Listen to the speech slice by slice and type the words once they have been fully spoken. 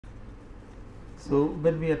So,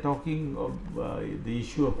 when we are talking of the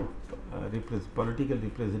issue of political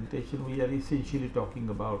representation, we are essentially talking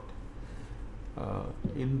about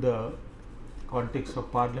in the context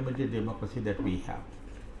of parliamentary democracy that we have.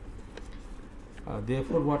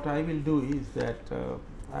 Therefore, what I will do is that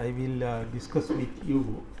I will discuss with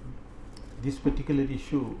you this particular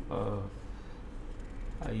issue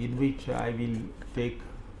in which I will take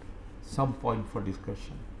some point for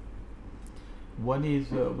discussion. One is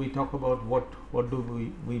we talk about what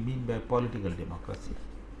do we mean by political democracy,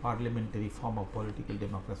 parliamentary form of political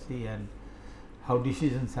democracy, and how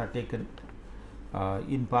decisions are taken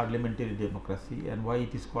in parliamentary democracy and why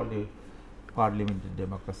it is called a parliamentary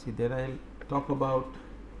democracy. Then I will talk about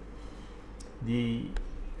the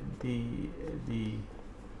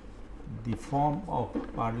form of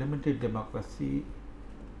parliamentary democracy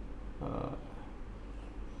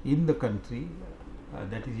in the country,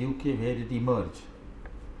 that is UK, where it emerged,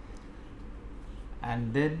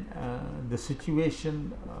 and then the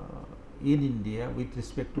situation in India with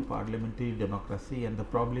respect to parliamentary democracy and the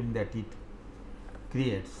problem that it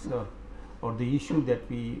creates, or the issue that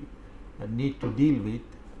we need to deal with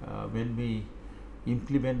when we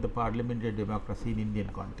implement the parliamentary democracy in Indian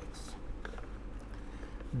context.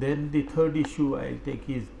 Then the third issue I will take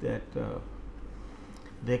is that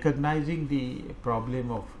recognizing the problem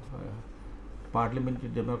of parliamentary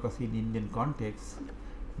democracy in Indian context,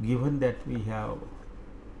 given that we have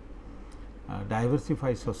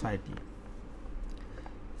diversified society.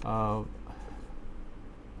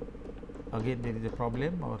 Again, there is a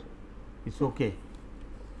problem, or it's okay.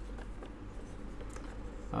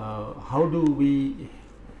 How do we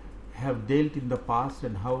have dealt in the past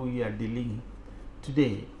and how we are dealing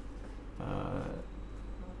today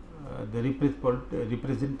the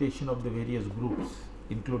representation of the various groups,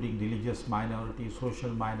 including religious minority, social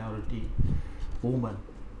minority, women,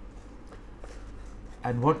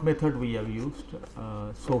 and what method we have used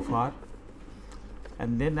so far.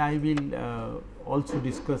 And then I will also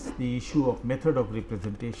discuss the issue of method of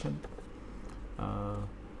representation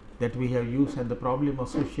that we have used and the problem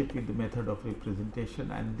associated with the method of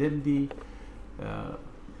representation, and then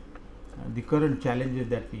the current challenges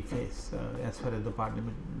that we face as far as the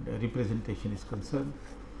parliament representation is concerned,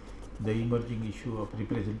 the emerging issue of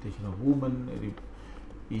representation of women,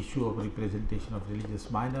 issue of representation of religious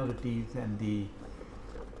minorities, and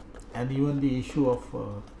even the issue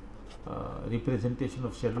of representation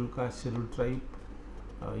of scheduled caste, scheduled tribe,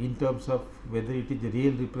 in terms of whether it is a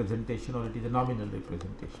real representation or it is a nominal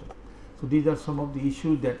representation. So, these are some of the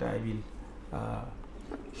issues that I will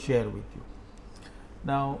share with you.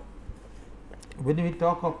 Now, when we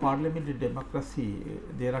talk of parliamentary democracy,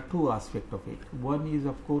 there are two aspects of it. One is,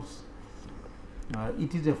 of course,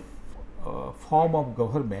 it is a form of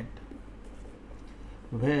government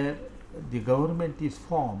where the government is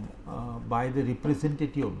formed by the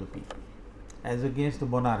representative of the people, as against the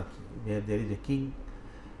monarchy, where there is a king,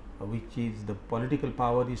 which is the political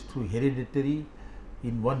power is through hereditary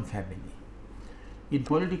in one family. In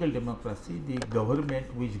political democracy, the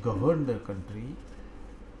government which governs the country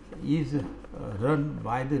is run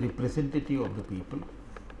by the representative of the people.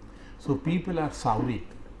 So, people are sovereign,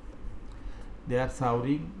 they are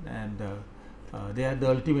sovereign, and they are the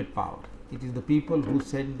ultimate power. It is the people who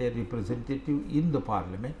send their representative in the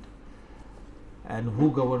parliament and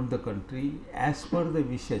who govern the country as per the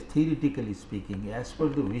wishes, theoretically speaking, as per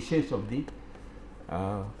the wishes of the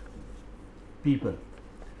people.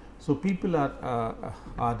 So, people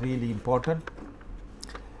are really important,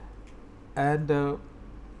 and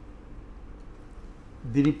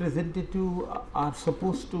the representative are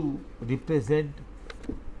supposed to represent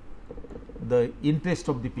the interest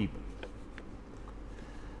of the people.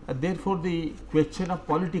 And therefore, the question of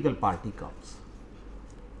political party comes.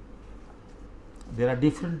 There are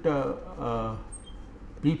different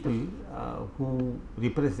people who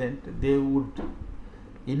represent, they would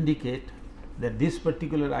indicate that this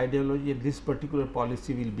particular ideology and this particular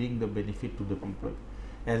policy will bring the benefit to the people,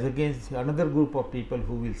 as against another group of people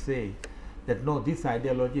who will say that no, this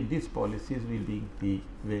ideology, these policies will bring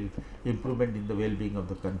the improvement in the well-being of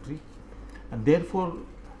the country, and therefore,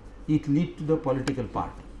 it leads to the political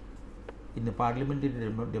party. In the parliamentary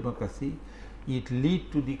democracy, it leads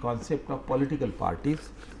to the concept of political parties,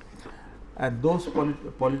 and those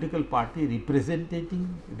political parties represent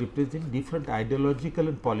different ideological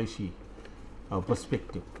and policy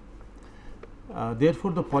perspective.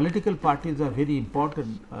 Therefore, the political parties are very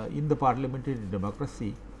important in the parliamentary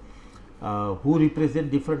democracy, who represent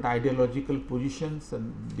different ideological positions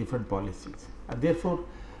and different policies, and therefore,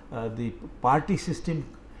 the party system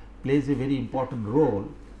plays a very important role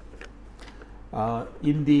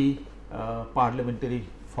in the parliamentary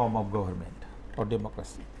form of government or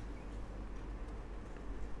democracy.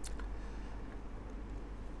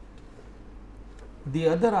 The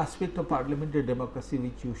other aspect of parliamentary democracy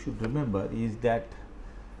which you should remember is that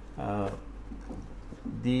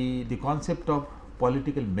the concept of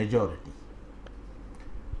political majority,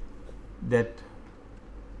 that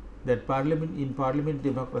in parliament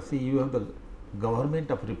democracy you have the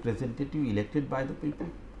government of representative elected by the people,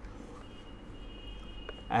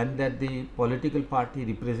 and that the political party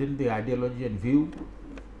represent the ideology and view,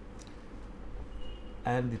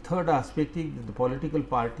 and the third aspect is the political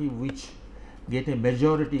party which get a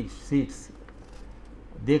majority seats,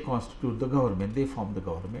 they constitute the government, they form the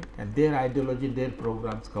government, and their ideology, their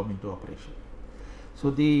programs come into operation.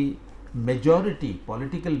 So the majority,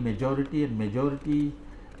 political majority and majority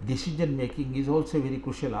decision making is also a very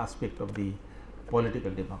crucial aspect of the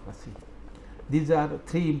political democracy. These are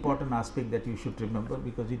three important aspects that you should remember,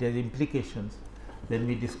 because it has implications when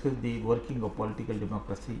we discuss the working of political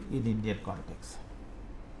democracy in Indian context.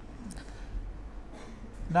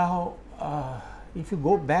 Now, if you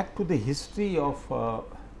go back to the history of a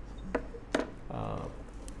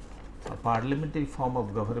parliamentary form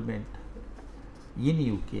of government in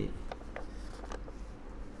UK,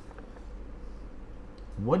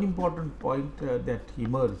 one important point that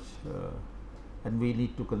emerged and we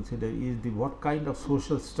need to consider is what kind of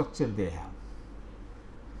social structure they have.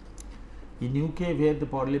 In UK, where the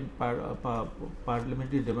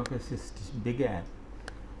parliamentary democracy began,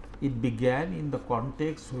 it began in the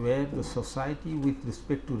context where the society with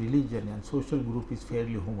respect to religion and social group is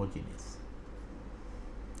fairly homogeneous.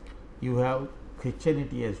 You have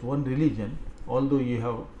Christianity as one religion, although you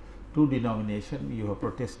have two denominations, you have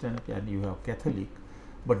Protestant and you have Catholic,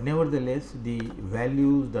 but nevertheless the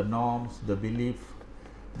values, the norms, the belief,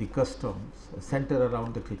 the customs center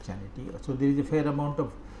around the Christianity. So there is a fair amount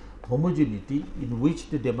of homogeneity in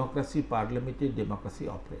which the democracy, parliamentary democracy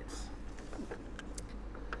operates.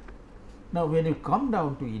 Now, when you come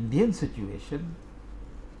down to Indian situation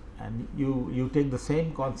and you take the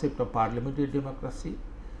same concept of parliamentary democracy,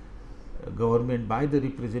 government by the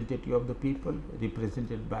representative of the people,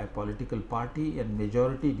 represented by political party, and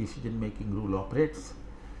majority decision making rule operates.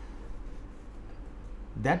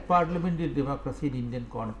 That parliamentary democracy in Indian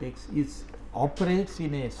context operates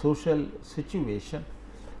in a social situation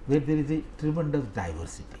where there is a tremendous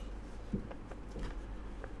diversity.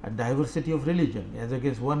 And diversity of religion, as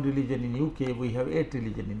against one religion in UK, we have 8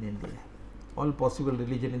 religions in India. All possible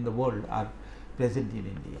religions in the world are present in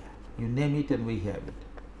India. You name it and we have it.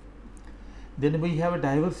 Then we have a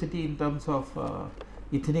diversity in terms of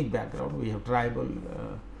ethnic background. We have tribal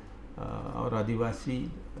or Adivasi,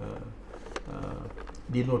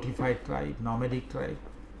 denotified tribe, nomadic tribe.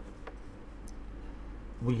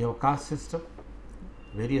 We have caste system,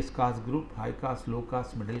 various caste group, high caste, low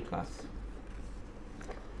caste, middle caste.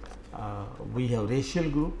 We have racial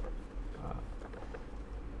group,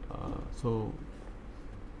 so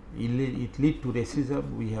it leads to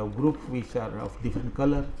racism. We have groups which are of different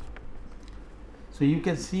color. So you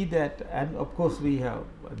can see that, and of course we have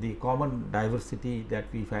the common diversity that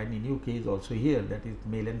we find in UK is also here, that is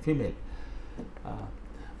male and female.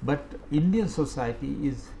 But Indian society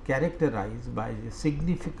is characterized by a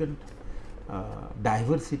significant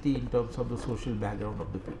diversity in terms of the social background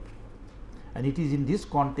of the people. And it is in this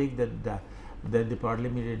context that the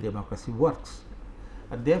parliamentary democracy works,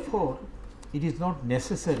 and therefore it is not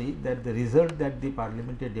necessary that the result that the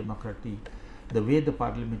parliamentary democracy, the way the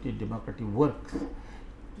parliamentary democracy works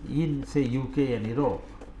in say UK and Europe.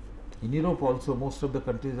 In Europe also most of the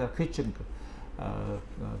countries are Christian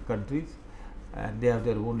countries, and they have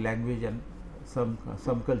their own language and some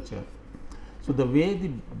culture. So the way the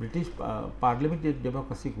British parliamentary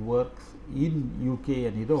democracy works in UK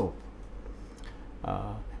and Europe,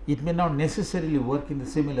 it may not necessarily work in the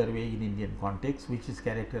similar way in Indian context, which is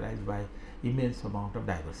characterized by immense amount of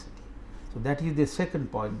diversity. So that is the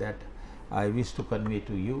second point that I wish to convey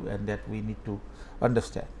to you and that we need to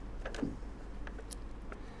understand.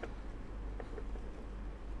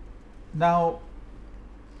 Now,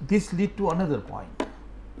 this leads to another point,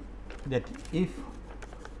 that if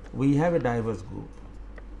we have a diverse group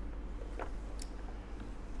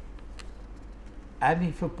and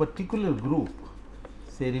if a particular group,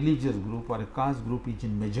 say religious group or a caste group, is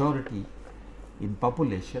in majority in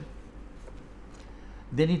population,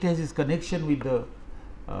 then it has its connection with the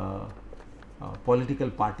political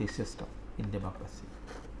party system in democracy.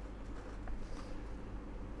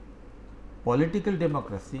 Political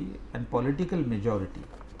democracy and political majority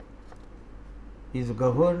is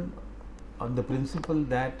governed on the principle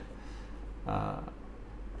that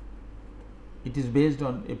it is based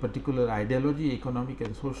on a particular ideology, economic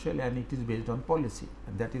and social, and it is based on policy,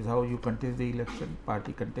 and that is how you contest the election,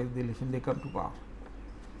 party contest the election, they come to power.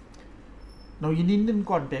 Now, in Indian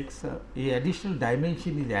context, a additional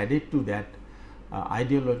dimension is added to that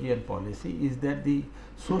ideology and policy, is that the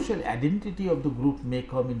social identity of the group may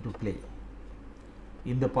come into play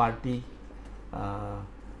in the party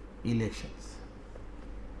elections.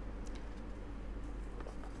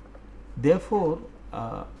 Therefore,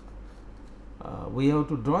 we have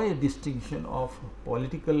to draw a distinction of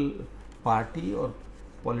political party or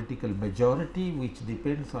political majority, which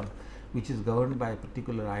depends on, which is governed by a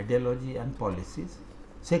particular ideology and policies,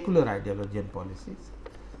 secular ideology and policies,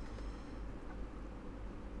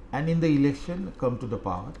 and in the election come to the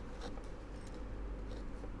power.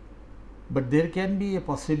 But there can be a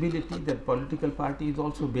possibility that political party is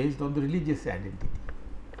also based on the religious identity,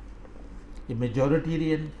 a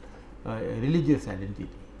majoritarian religious identity,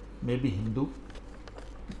 maybe Hindu,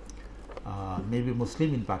 maybe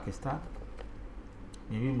Muslim in Pakistan,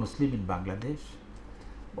 maybe Muslim in Bangladesh,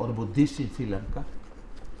 or Buddhist in Sri Lanka.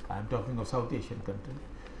 I am talking of South Asian country.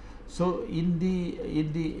 So, in the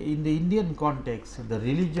Indian context, the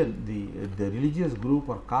religion, the religious group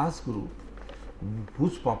or caste group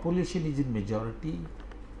whose population is in majority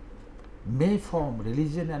may form,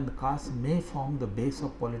 religion and caste may form the base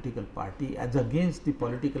of political party as against the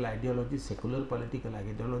political ideology, secular political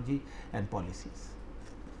ideology and policies.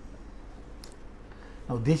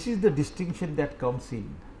 Now, this is the distinction that comes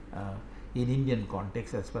in Indian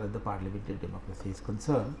context as far as the parliamentary democracy is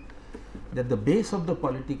concerned, that the base of the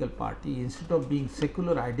political party, instead of being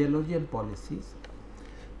secular ideology and policies,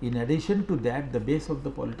 in addition to that, the base of the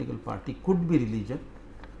political party could be religion,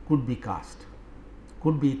 could be caste,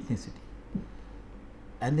 could be ethnicity.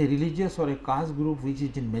 And a religious or a caste group which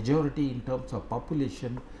is in majority in terms of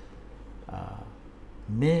population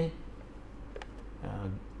may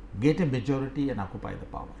get a majority and occupy the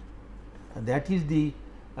power. And that is the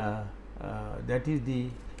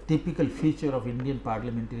typical feature of Indian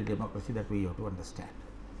parliamentary democracy that we have to understand.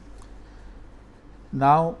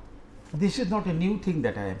 Now, this is not a new thing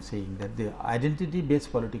that I am saying, that the identity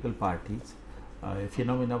based political parties, a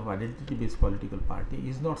phenomenon of identity based political party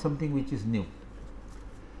is not something which is new.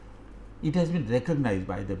 It has been recognized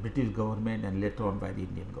by the British government and later on by the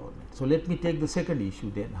Indian government. So, let me take the second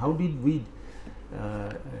issue then. How did we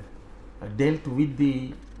dealt with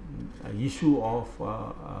the issue of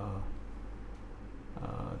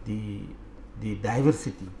the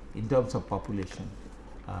diversity in terms of population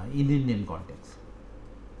in Indian context?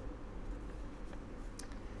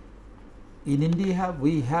 In India,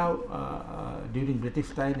 we have during British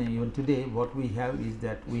time and even today, what we have is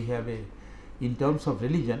that we have a, in terms of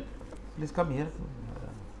religion, please come here,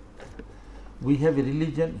 we have a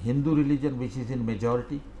religion, Hindu religion, which is in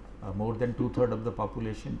majority, more than 2/3 of the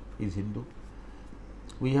population is Hindu.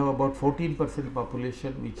 We have about 14%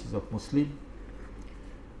 population which is of Muslim.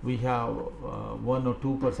 We have 1 or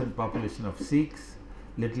 2% population of Sikhs,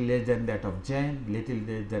 little less than that of Jain, little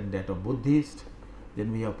less than that of Buddhist.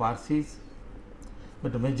 Then we have Parsis,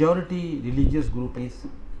 but the majority religious group is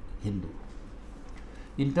Hindu.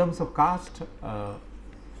 In terms of caste,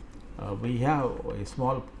 we have a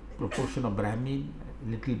small proportion of Brahmin,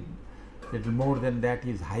 little more than that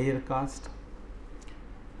is higher caste.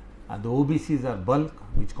 The OBCs are bulk,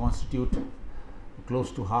 which constitute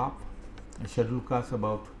close to half, scheduled caste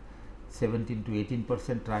about 17 to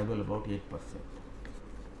 18%, tribal about 8%.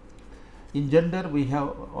 In gender, we have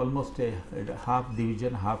almost a half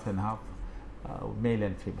division, half and half, male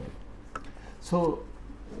and female. So,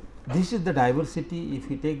 this is the diversity. If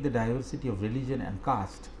we take the diversity of religion and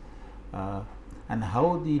caste, and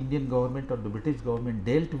how the Indian government or the British government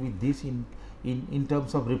dealt with this in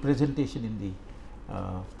terms of representation in the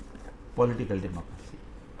political democracy.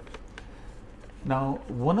 Now,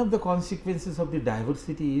 one of the consequences of the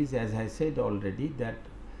diversity is, as I said already, that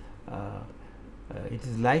it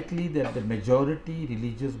is likely that the majority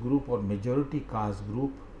religious group or majority caste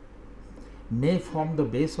group may form the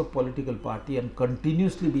base of political party and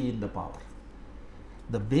continuously be in the power.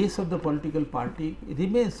 The base of the political party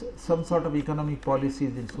remains some sort of economic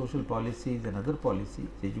policies and social policies and other policies,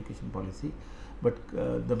 education policy, but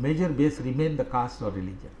the major base remain the caste or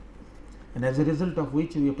religion, and as a result of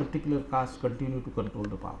which a particular caste continue to control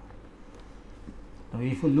the power. Now,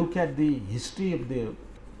 if you look at the history of the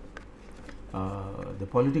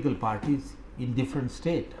political parties in different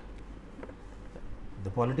states, the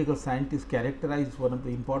political scientists characterize one of the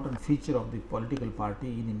important feature of the political party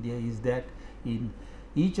in India is that in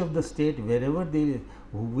each of the state, wherever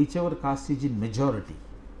whichever caste is in majority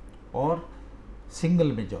or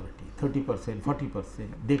single majority, 30%, 40%,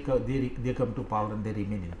 they come to power and they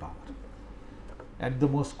remain in power. At the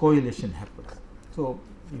most, coalition happens. So,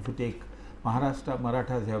 if you take Maharashtra,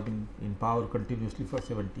 Marathas have been in power continuously for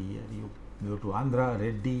 70 years. You go to Andhra,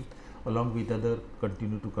 Reddy, along with other,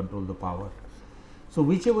 continue to control the power. So,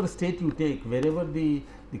 whichever state you take, wherever the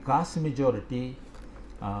caste majority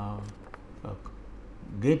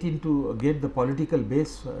get the political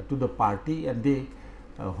base to the party and they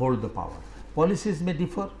hold the power. Policies may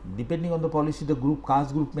differ, depending on the policy, the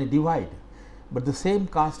caste group may divide, but the same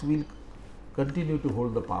caste will continue to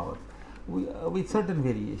hold the power with certain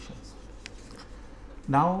variations.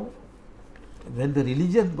 Now, when the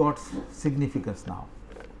religion got significance now,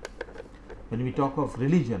 when we talk of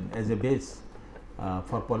religion as a base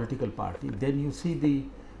for political party, then you see the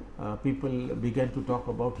people began to talk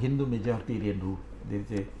about Hindu majoritarian rule.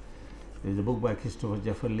 There is a book by Christopher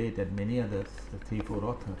Jeffrey Late and many others, 3-4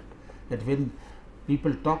 authors, that when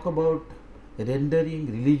people talk about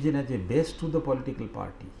rendering religion as a base to the political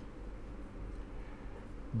party,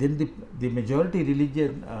 then the majority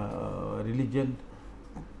religion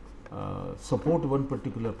support one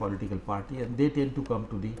particular political party, and they tend to come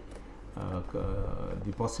to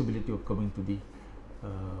the possibility of coming to the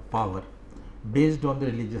power based on the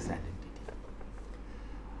religious identity.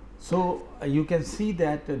 So, you can see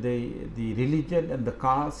that the religion and the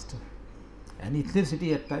caste and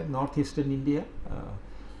ethnicity at times, northeastern India,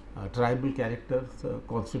 tribal characters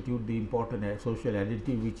constitute the important social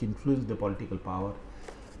identity which influence the political power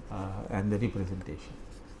and the representation.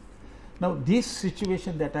 Now, this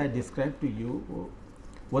situation that I described to you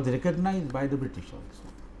was recognized by the British also,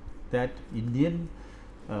 that Indian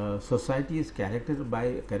society is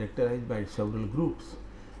characterized by several groups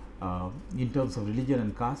in terms of religion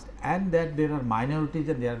and caste, and that there are minorities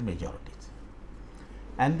and there are majorities,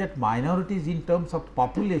 and that minorities in terms of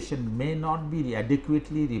population may not be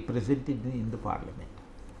adequately represented in the parliament.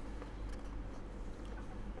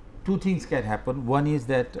 Two things can happen. One is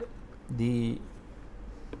that the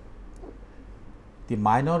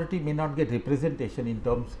minority may not get representation in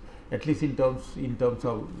terms, at least in terms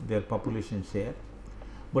of their population share,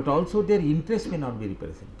 but also their interests may not be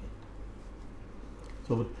represented.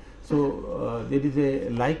 So there is a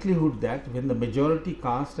likelihood that when the majority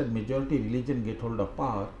caste and majority religion get hold of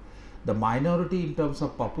power, the minority in terms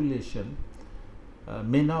of population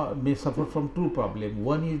may suffer from two problems.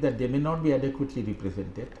 One is that they may not be adequately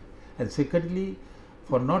represented, and secondly,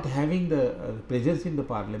 for not having the presence in the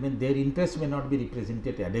parliament, their interests may not be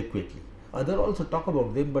represented adequately. Others also talk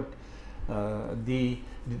about them, but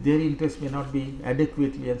their interests may not be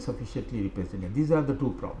adequately and sufficiently represented. These are the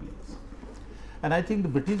two problems. And I think the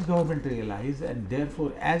British government realized, and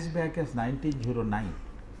therefore as back as 1909,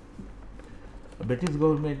 the British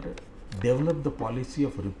government developed the policy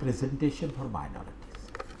of representation for minorities.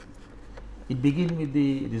 It began with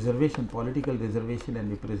the reservation, political reservation and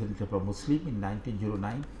representation for Muslim in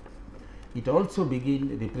 1909. It also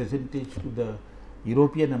began representation to the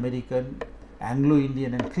European American,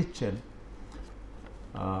 Anglo-Indian and Christian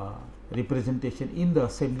representation in the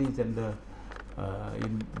assemblies and the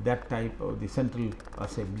in that type of the central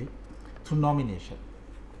assembly through nomination.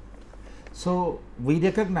 So, we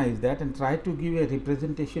recognize that and try to give a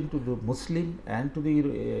representation to the Muslim and to the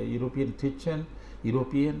European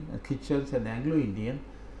Christians and Anglo-Indian,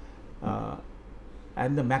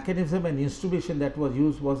 and the mechanism and instrumentation that was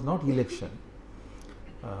used was not election.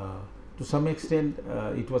 To some extent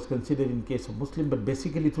it was considered in case of Muslim, but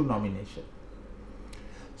basically through nomination.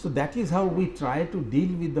 So, that is how we try to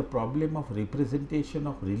deal with the problem of representation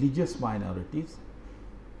of religious minorities,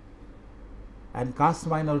 and caste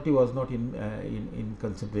minority was not in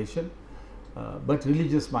consideration, but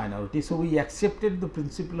religious minority. So, we accepted the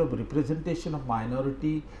principle of representation of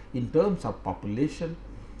minority in terms of population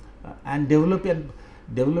and develop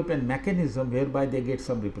a mechanism whereby they get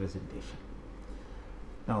some representation.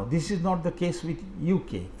 Now, this is not the case with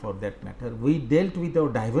UK for that matter. We dealt with our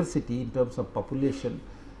diversity in terms of population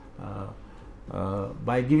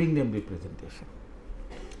by giving them representation.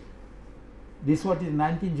 This was in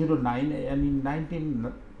 1909, and in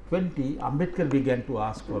 1920 Ambedkar began to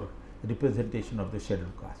ask for representation of the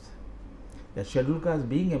scheduled caste. The scheduled caste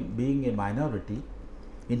being a minority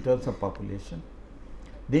in terms of population,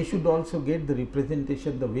 they should also get the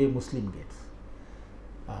representation the way Muslim gets,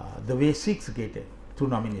 the way Sikhs get it through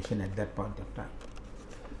nomination at that point of time.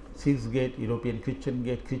 Sikhs get, European Christian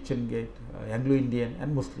get, Anglo-Indian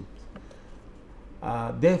and Muslims.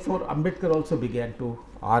 Therefore, Ambedkar also began to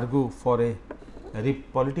argue for a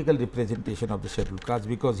political representation of the scheduled caste,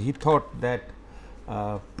 because he thought that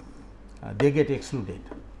they get excluded.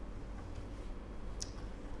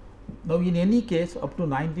 Now, in any case, up to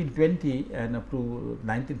 1920 and up to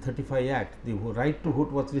 1935 Act, the right to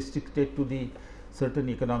vote was restricted to the certain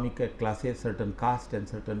economic classes, certain caste and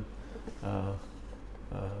certain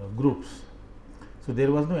groups. So,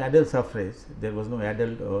 there was no adult suffrage, there was no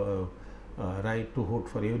adult right to vote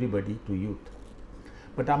for everybody, to youth.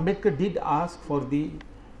 But Ambedkar did ask for the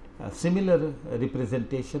similar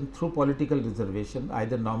representation through political reservation,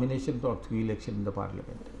 either nomination or through election in the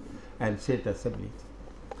parliament and state assemblies.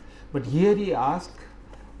 But here he asked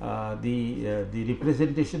the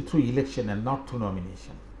representation through election and not through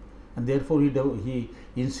nomination, and therefore he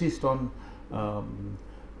insists on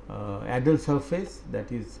adult suffrage,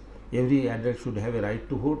 that is, every adult should have a right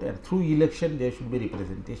to vote, and through election there should be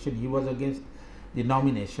representation. He was against the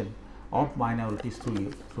nomination of minorities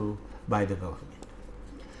through by the government.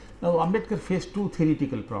 Now, Ambedkar faced two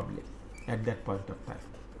theoretical problems at that point of time.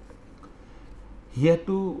 He had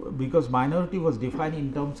to, because minority was defined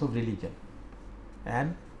in terms of religion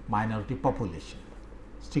and minority population,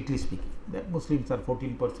 strictly speaking. The Muslims are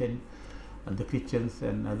 14%, and the Christians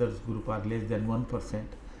and others group are less than 1%.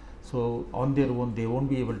 So, on their own they won't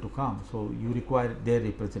be able to come. So, you require their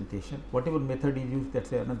representation. Whatever method is used, that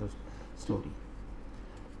is another story.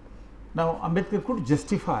 Now, Ambedkar could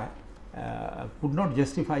not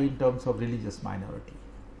justify in terms of religious minority,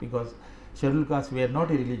 because scheduled castes were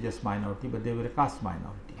not a religious minority, but they were a caste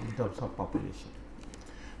minority in terms of population.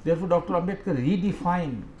 Therefore, Dr. Ambedkar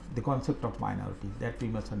redefined the concept of minority, that we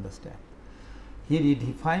must understand. He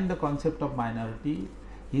redefined the concept of minority.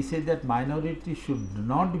 He said that minority should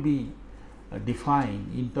not be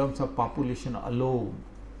defined in terms of population alone,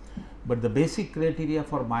 but the basic criteria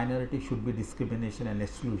for minority should be discrimination and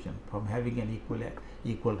exclusion from having an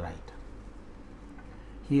equal right.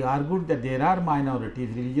 He argued that there are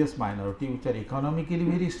minorities, religious minority, which are economically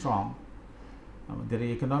very strong. Their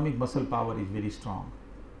economic muscle power is very strong.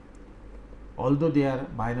 Although they are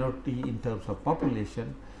minority in terms of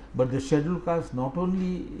population, but the scheduled caste not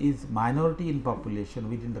only is minority in population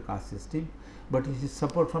within the caste system, but it is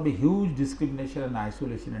suffered from a huge discrimination and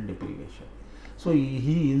isolation and deprivation. So,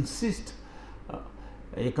 he insists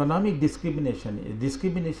economic discrimination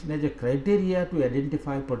as a criteria to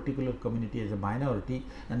identify a particular community as a minority,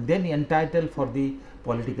 and then entitled for the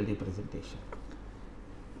political representation.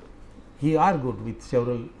 He argued with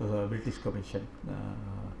several British commission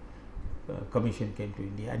came to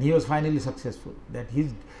India, and he was finally successful. That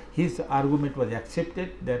his argument was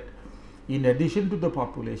accepted, that in addition to the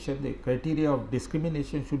population, the criteria of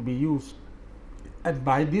discrimination should be used, and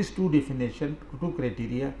by these two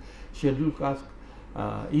criteria, scheduled caste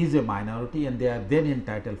is a minority, and they are then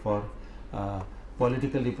entitled for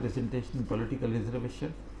political representation, political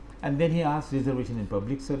reservation. And then he asked reservation in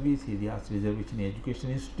public service, he asked reservation in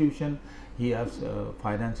education institution, he asked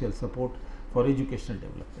financial support for educational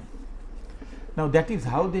development. Now, that is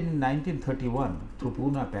how then in 1931 through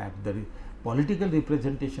Pune Pact, the political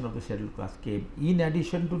representation of the scheduled caste came, in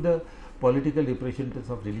addition to the political representatives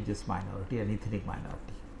of religious minority and ethnic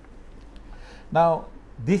minority. Now,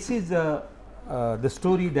 this is the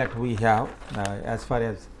story that we have as far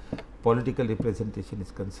as political representation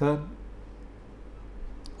is concerned,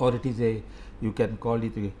 or it is a, you can call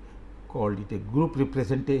it a group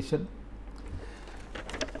representation.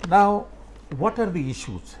 Now, what are the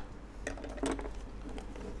issues?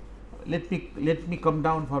 Let me come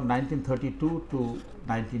down from 1932 to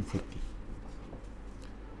 1950.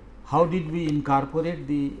 How did we incorporate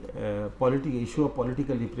the issue of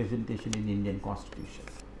political representation in Indian Constitution?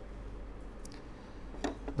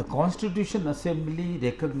 The Constitution Assembly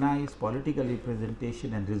recognized political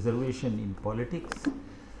representation and reservation in politics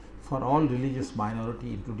for all religious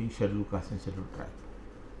minority, including scheduled caste and scheduled tribe.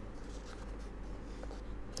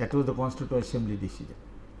 That was the Constitutional Assembly decision.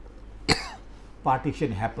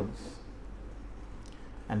 Partition happens,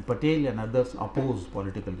 and Patel and others opposed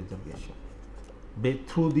political reservation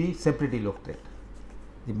through the separate electorate.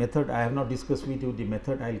 The method I have not discussed with you, the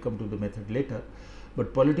method I will come to the method later,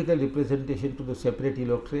 but political representation to the separate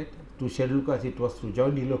electorate, to scheduled caste it was through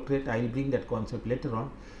joint electorate. I will bring that concept later on.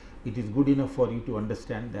 It is good enough for you to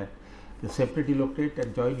understand that the separate electorate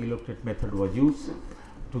and joint electorate method was used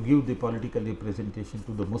to give the political representation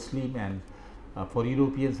to the Muslim, and for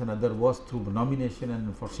Europeans and other was through nomination,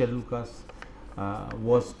 and for scheduled caste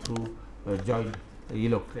was through joint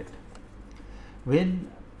electorate.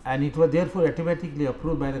 And it was therefore automatically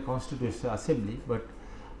approved by the Constitutional Assembly, but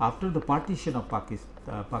after the partition of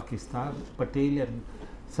Pakistan, Patel and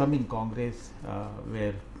some in Congress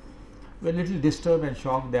were a little disturbed and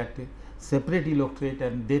shocked that separate electorate,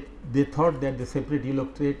 and they thought that the separate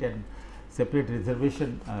electorate and separate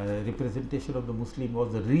reservation representation of the Muslim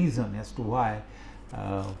was the reason as to why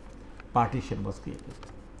partition was created,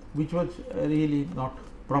 which was really not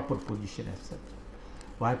proper position as such.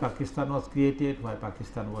 Why Pakistan was created, why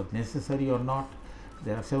Pakistan was necessary or not,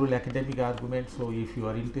 there are several academic arguments. So if you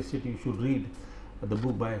are interested, you should read the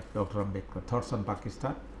book by Dr. Ambedkar, Thoughts on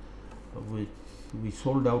Pakistan, which we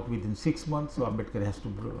sold out within 6 months. So Ambedkar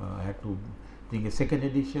had to bring a second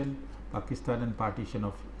edition, Pakistan and Partition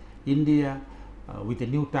of India, with a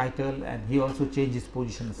new title, and he also changed his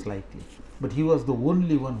position slightly. But he was the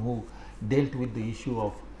only one who dealt with the issue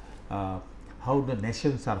of how the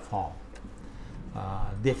nations are formed,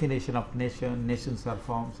 definition of nation, nations are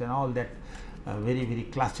formed, and all that very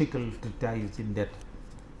classical treatise in that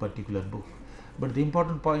particular book. But the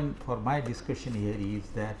important point for my discussion here is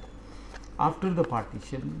that after the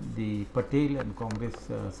partition, the Patel and Congress,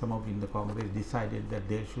 some of in the Congress decided that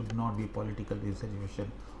there should not be political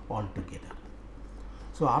reservation altogether.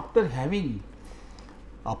 So after having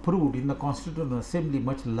approved in the Constitutional Assembly,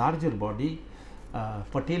 much larger body,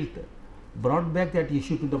 Patel brought back that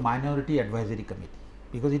issue to the Minority Advisory Committee,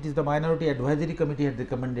 because it is the Minority Advisory Committee had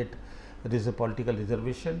recommended there is a political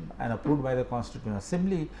reservation and approved by the Constitutional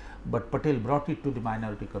Assembly, but Patel brought it to the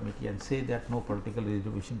Minority Committee and said that no political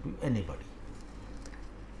reservation to anybody.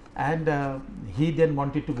 And he then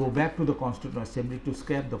wanted to go back to the Constitutional Assembly to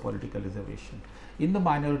scrap the political reservation. In the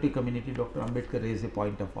Minority Committee, Dr. Ambedkar raised a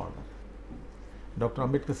point of order. Dr.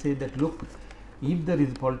 Ambedkar said that, look, if the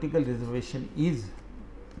political reservation is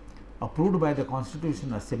approved by the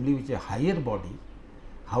Constitutional Assembly, which is a higher body,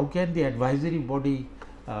 how can the advisory body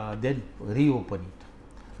then reopen it?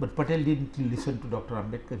 But Patel didn't listen to Dr.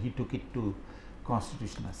 Ambedkar, he took it to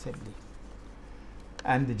Constitutional Assembly.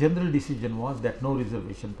 And the general decision was that no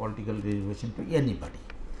reservation, political reservation to anybody.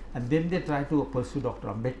 And then they tried to pursue Dr.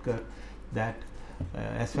 Ambedkar that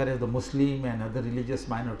as far as the Muslim and other religious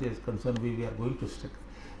minorities is concerned, we are going to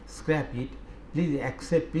scrap it. Please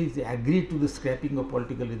accept, please agree to the scrapping of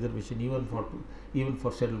political reservation even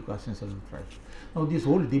for scheduled castes and scheduled tribes. Now this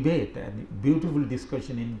whole debate and beautiful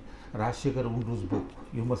discussion in Rajshekhar Unru's book,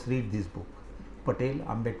 you must read this book, Patel,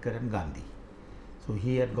 Ambedkar and Gandhi. So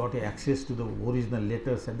he had got access to the original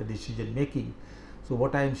letters and the decision making. So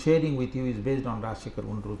what I am sharing with you is based on Rajshekhar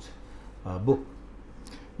Unru's book.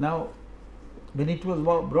 Now when it was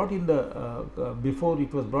brought in the, before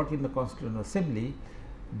it was brought in the Constitutional Assembly,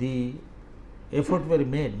 the effort were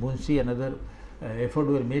made, Munshi and other effort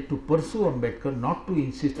were made to pursue Ambedkar not to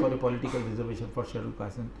insist for a political reservation for scheduled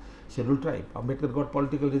caste and scheduled tribe. Ambedkar got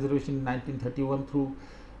political reservation in 1931 through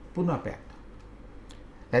Pune Pact.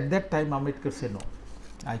 At that time Ambedkar said no.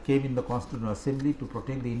 I came in the Constitutional Assembly to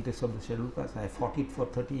protect the interests of the scheduled caste. I fought it for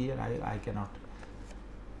 30 years. I cannot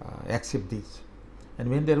accept this. And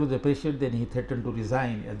when there was a pressure, then he threatened to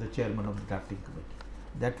resign as the chairman of the drafting committee.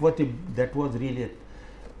 That was really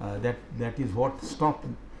that is what stopped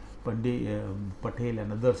Patel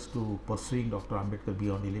and others to pursuing Dr. Ambedkar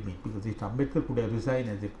beyond the limit, because if Ambedkar could have resigned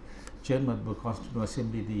as the chairman of the Constitutional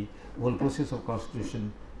Assembly, the whole process of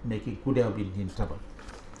constitution making could have been in trouble.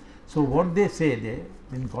 So what they say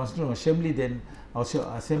in Constitutional Assembly then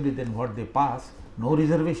what they pass, no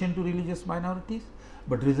reservation to religious minorities,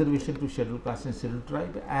 but reservation to scheduled caste and scheduled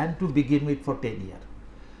tribe, and to begin with for 10 years,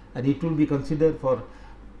 and it will be considered for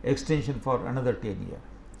extension for another 10 years.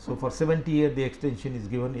 So for 70 years the extension is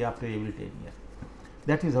given after every 10 years.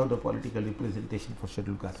 That is how the political representation for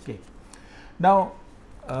scheduled caste came. Now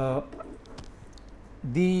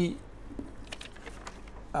the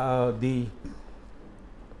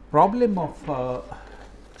problem of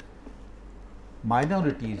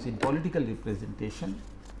minorities in political representation,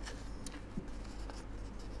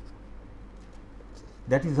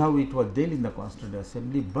 that is how it was dealt in the Constitutional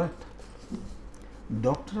Assembly. But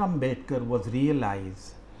Dr. Ambedkar was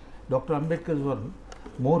realized, Dr. Ambedkar was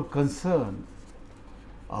more concerned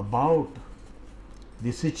about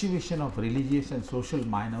the situation of religious and social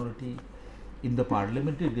minority in the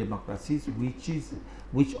parliamentary democracies,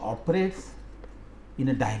 which operates in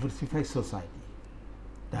a diversified society,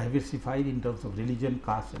 diversified in terms of religion,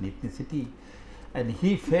 caste and ethnicity. And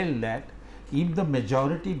he felt that if the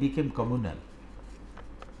majority became communal,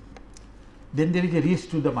 then there is a risk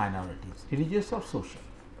to the minorities, religious or social.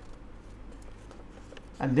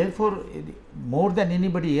 And therefore, more than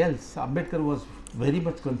anybody else, Ambedkar was very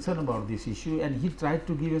much concerned about this issue, and he tried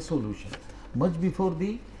to give a solution much before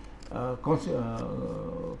the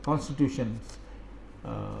Constitution's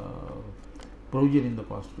provision in the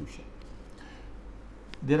Constitution.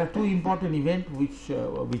 There are two important events which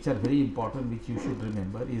are very important, which you should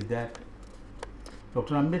remember, is that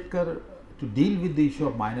Dr. Ambedkar, to deal with the issue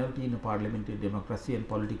of minority in a parliamentary democracy and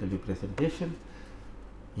political representation,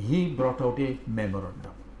 he brought out a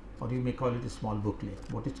memorandum. or you may call it a small booklet,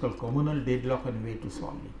 what is called Communal Deadlock and Way to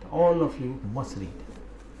Solve It. All of you must read.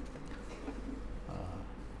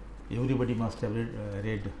 Everybody must have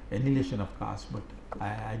read Annihilation of Caste, but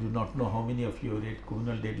I do not know how many of you read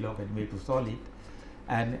Communal Deadlock and Way to Solve It,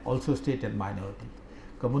 and also State and Minority.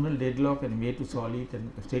 Communal Deadlock and Way to Solve It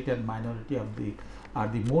and State and Minority are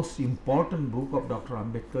the most important book of Dr.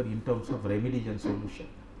 Ambedkar in terms of remedies and solution.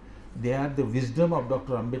 They are the wisdom of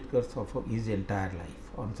Dr. Ambedkar's of his entire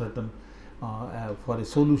life on certain for a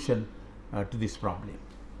solution to this problem.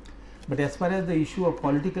 But as far as the issue of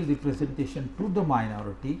political representation to the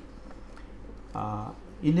minority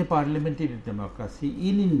in a parliamentary democracy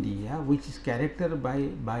in India, which is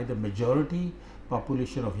characterized by the majority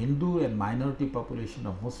population of Hindu and minority population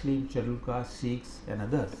of Muslim, scheduled caste, Sikhs and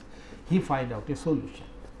others, he find out a solution.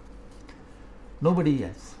 Nobody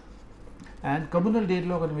else. And Communal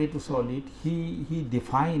Deadlock and Way to Solve It, he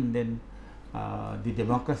defined then the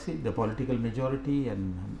democracy, the political majority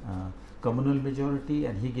and communal majority,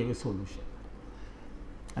 and he gave a solution.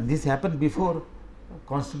 And this happened before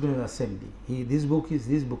Constitutional Assembly. This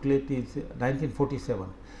booklet is 1947.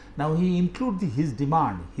 Now he includes his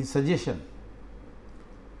demand, his suggestion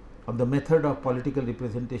of the method of political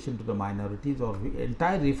representation to the minorities or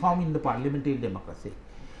entire reform in the parliamentary democracy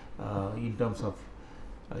in terms of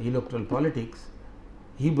electoral politics.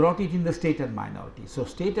 He brought it in the State and Minority. So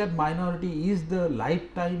State and Minority is the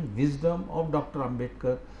lifetime wisdom of Dr.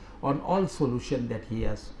 Ambedkar on all solution that he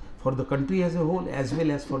has for the country as a whole as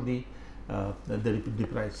well as for the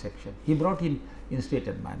deprived section. He brought in State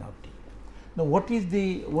and Minority. Now what is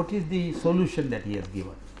the solution that he has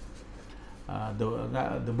given?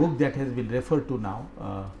 The book that has been referred to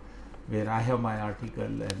now, where I have my article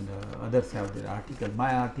and others have their article.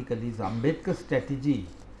 My article is Ambedkar's Strategy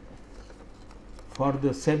for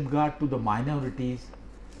the Safeguard to the Minorities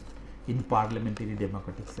in Parliamentary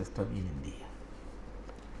Democratic System in India.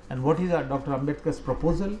 And what is Dr. Ambedkar's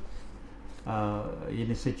proposal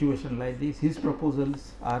in a situation like this? His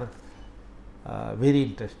proposals are very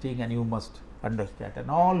interesting and you must understand,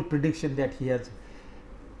 and all predictions that he has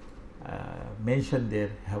mentioned there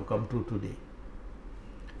have come true today.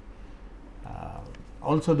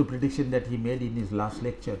 Also the prediction that he made in his last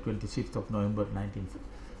lecture 26th of November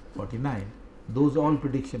 1949, those all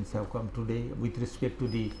predictions have come today with respect to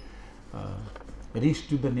the risk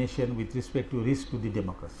to the nation, with respect to risk to the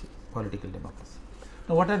democracy, political democracy.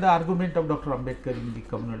 Now what are the arguments of Dr. Ambedkar in the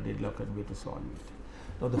Communal Deadlock and Way to Solve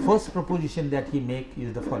It? Now the first proposition that he makes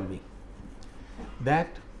is the following, that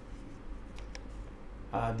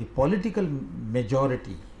the political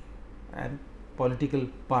majority and political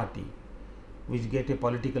party which get a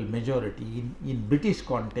political majority in British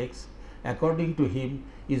context, according to him,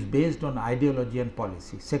 is based on ideology and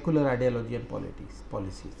policy, secular ideology and policies,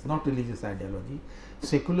 not religious ideology,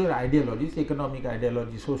 secular ideologies, economic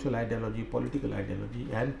ideology, social ideology, political ideology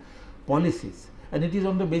and policies. And it is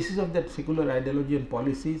on the basis of that secular ideology and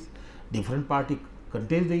policies, different party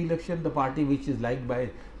contests the election, the party which is liked by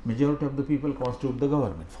majority of the people constitute the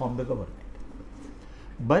government, form the government.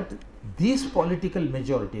 But this political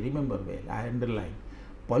majority, remember well, I underline,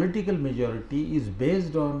 political majority is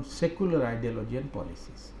based on secular ideology and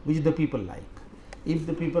policies, which the people like. If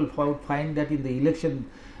the people find that in the election,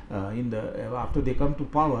 after they come to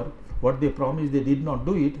power, what they promised they did not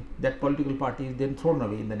do it, that political party is then thrown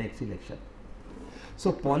away in the next election.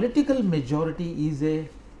 So political majority is a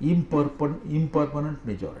impermanent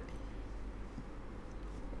majority.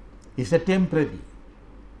 It's a temporary.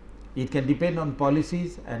 It can depend on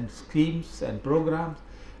policies and schemes and programs,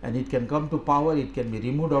 and it can come to power, it can be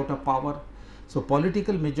removed out of power. So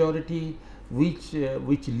political majority which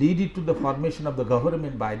lead it to the formation of the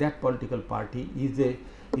government by that political party is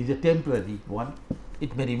a temporary one.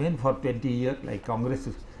 It may remain for 20 years, like Congress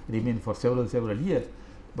remained for several years,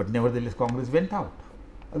 but nevertheless Congress went out,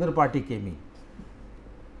 other party came in,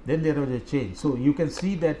 then there was a change. So you can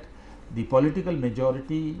see that the political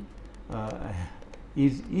majority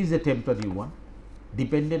is a temporary one,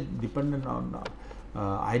 dependent on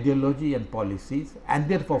ideology and policies and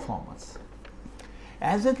their performance.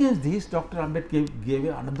 As against this, Dr. Ambedkar gave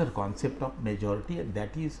another concept of majority, and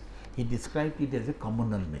that is, he described it as a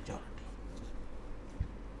communal majority,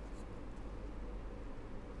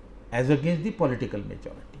 as against the political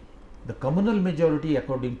majority. The communal majority,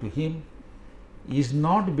 according to him, is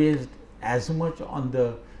not based as much on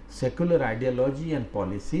the secular ideology and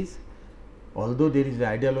policies, although there is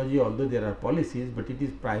ideology, although there are policies, but it is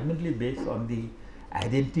primarily based on the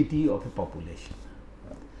identity of a population,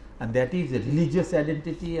 and that is religious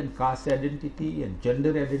identity and caste identity and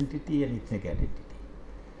gender identity and ethnic identity.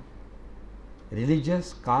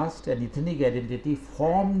 religious, caste and ethnic identity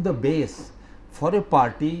form the base for a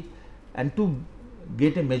party and to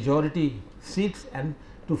get a majority seats and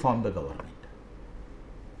to form the government.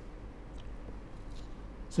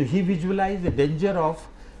 So, he visualized the danger of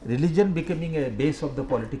religion becoming a base of the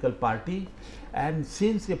political party, and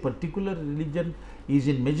since a particular religion is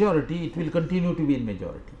in majority, it will continue to be in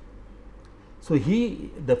majority. So,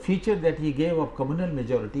 the feature that he gave of communal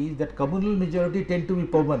majority is that communal majority tend to be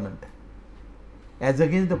permanent as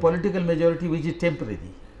against the political majority which is temporary.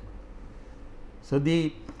 So,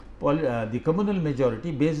 the communal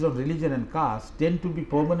majority based on religion and caste tend to be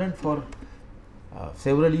permanent for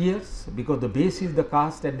several years, because the base is the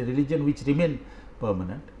caste and the religion which remain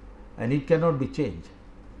permanent and it cannot be changed.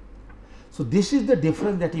 So, this is the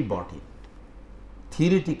difference that he brought in.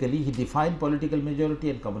 Theoretically, he defined political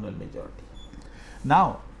majority and communal majority.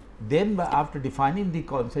 Now, then after defining the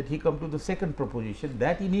concept, he come to the second proposition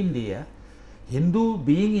that in India, Hindu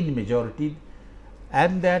being in majority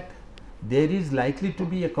and that there is likely to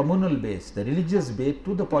be a communal base, the religious base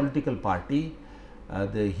to the political party,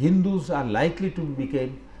 the Hindus are likely to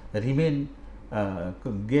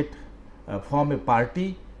form a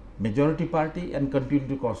party, majority party and continue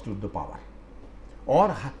to constitute the power.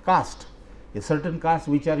 Or caste, a certain caste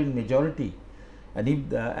which are in majority, and if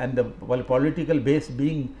the political base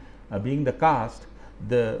being the caste,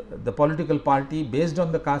 the political party based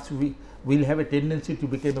on the caste will have a tendency to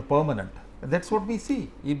become a permanent. That is what we see.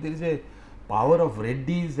 If there is a power of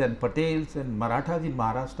Reddys and Patels and Marathas in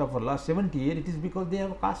Maharashtra for last 70 years, it is because they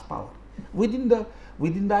have a caste power within the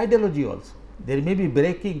ideology also. There may be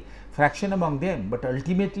breaking fraction among them, but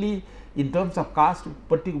ultimately in terms of caste,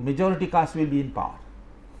 majority caste will be in power.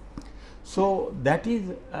 So, that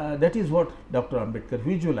is what Dr. Ambedkar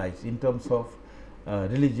visualized in terms of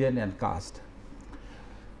religion and caste.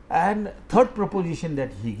 And third proposition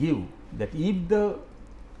that he gave, that if the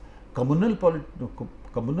communal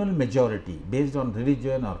majority based on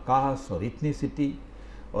religion or caste or ethnicity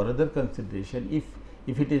or other consideration,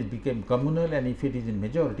 if it is become communal and if it is in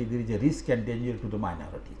majority, there is a risk and danger to the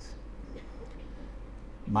minorities.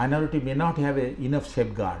 Minority may not have enough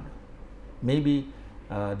safeguard, maybe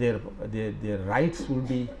their rights will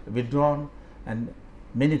be withdrawn and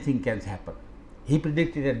many things can happen. He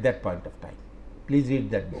predicted at that point of time. Please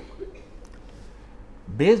read that book.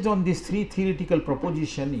 Based on these three theoretical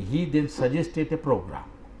propositions, he then suggested a program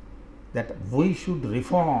that we should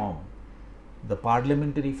reform the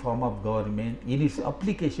parliamentary form of government in its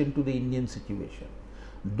application to the Indian situation.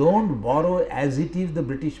 Don't borrow as it is the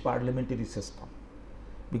British parliamentary system,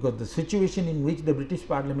 because the situation in which the British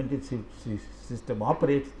parliamentary system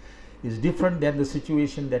operates is different than the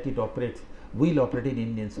situation that it will operate in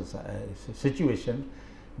Indian situation.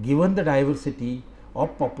 Given the diversity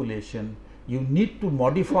of population, you need to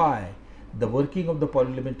modify the working of the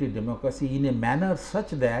parliamentary democracy in a manner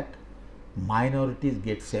such that minorities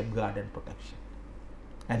get safeguard and protection.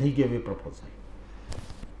 And he gave a proposal.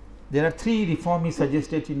 There are three reforms he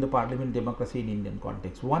suggested in the parliament democracy in Indian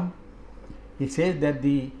context. One, he says that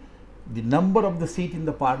the number of the seat in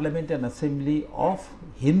the parliament and assembly of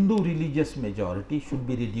Hindu religious majority should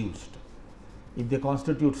be reduced. If they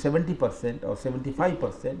constitute 70% or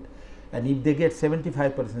 75%, and if they get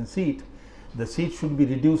 75% seat, the seat should be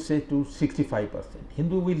reduced say to 65%.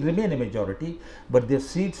 Hindu will remain a majority, but their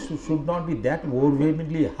seats should not be that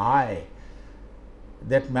overwhelmingly high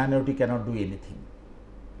that minority cannot do anything,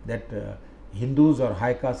 that Hindus or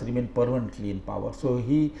high caste remain permanently in power. So,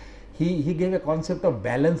 he gave a concept of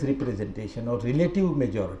balanced representation or relative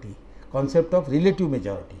majority, concept of relative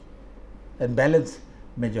majority and balanced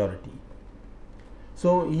majority.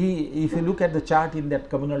 So, if you look at the chart in that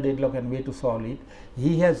communal deadlock and way to solve it,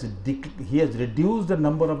 he has reduced the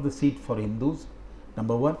number of the seat for Hindus,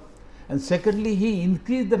 number one, and secondly, he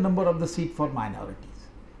increased the number of the seat for minorities.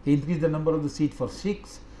 He increased the number of the seat for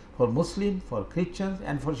Sikhs, for Muslims, for Christians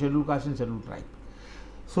and for scheduled caste and scheduled tribe.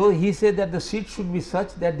 So, he said that the seat should be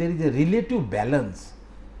such that there is a relative balance.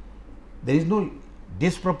 There is no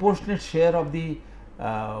disproportionate share of the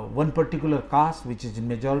one particular caste which is in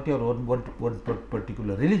majority or one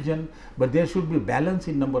particular religion, but there should be balance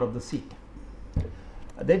in number of the seat.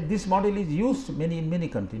 That this model is used in many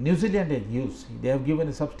countries. New Zealand has used. They have given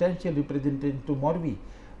a substantial representation to Morvi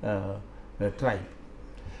tribe.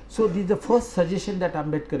 So, this is the first suggestion that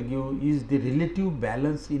Ambedkar gave, is the relative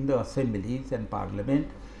balance in the assemblies and parliament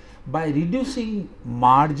by reducing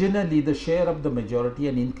marginally the share of the majority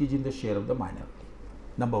and increasing the share of the minority.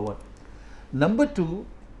 Number one. Number two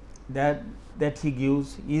that he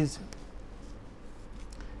gives is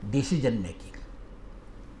decision making.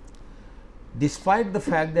 Despite the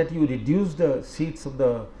fact that you reduce the seats of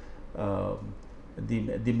the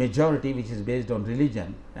the majority which is based on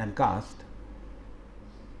religion and caste,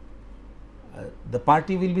 the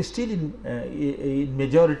party will be still in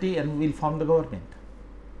majority and will form the government.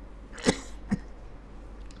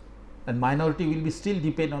 And minority will be still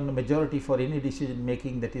depend on the majority for any decision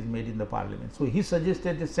making that is made in the parliament. So, he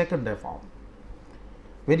suggested the second reform,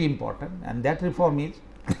 very important, and that reform is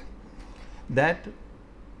that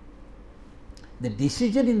the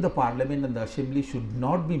decision in the parliament and the assembly should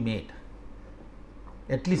not be made,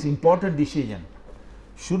 at least important decision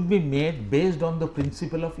should be made based on the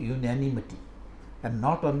principle of unanimity and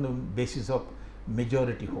not on the basis of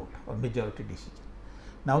majority vote or majority decision.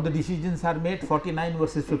 Now, the decisions are made 49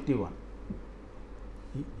 versus 51.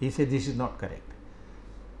 He said this is not correct.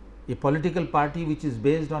 A political party which is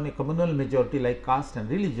based on a communal majority like caste and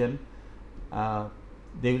religion,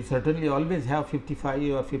 they will certainly always have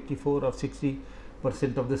 55 or 54 or 60%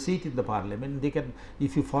 of the seat in the parliament. They can,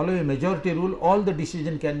 if you follow a majority rule, all the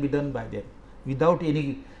decision can be done by them without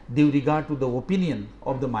any due regard to the opinion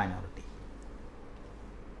of the minority.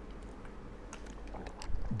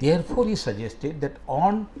 Therefore, he suggested that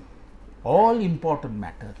on all important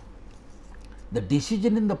matters, the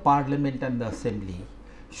decision in the parliament and the assembly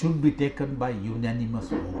should be taken by unanimous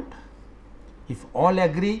vote. If all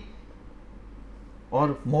agree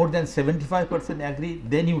or more than 75% agree,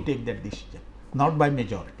 then you take that decision, not by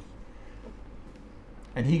majority.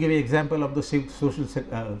 And he gave an example of the Social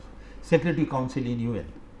Security Council in UN.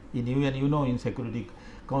 In UN, you know, in Security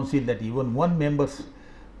Council that even one member's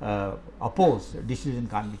opposed decision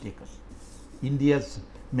can't be taken. India's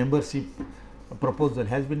membership proposal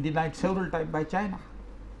has been denied several times by China.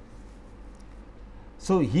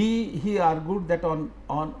 So, he argued that on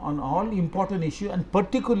all important issues, and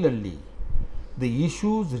particularly the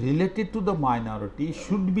issues related to the minority,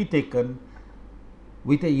 should be taken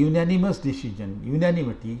with a unanimous decision,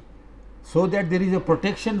 unanimity, so that there is a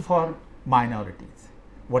protection for minorities.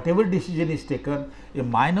 Whatever decision is taken, a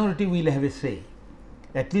minority will have a say.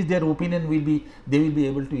 At least their opinion will be, they will be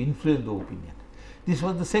able to influence the opinion. This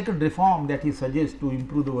was the second reform that he suggests to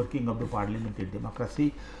improve the working of the parliamentary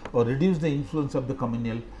democracy or reduce the influence of the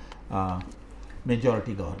communal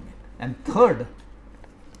majority government. And third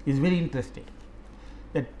is very interesting,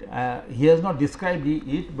 that he has not described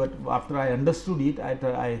it, but after I understood it,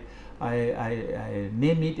 I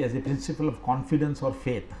name it as a principle of confidence or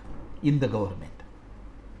faith in the government.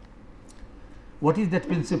 What is that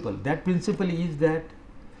principle? That principle is that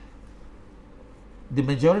the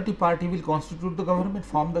majority party will constitute the government,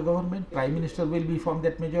 form the government, Prime Minister will be from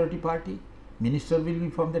that majority party, Minister will be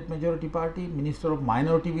from that majority party, Minister of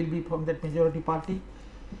Minority will be from that majority party.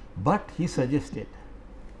 But he suggested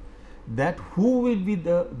that who will be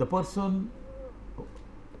the person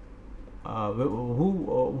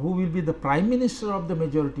who will be the Prime Minister of the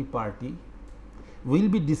majority party will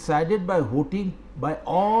be decided by voting by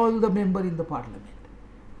all the members in the parliament,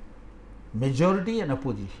 majority and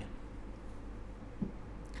opposition.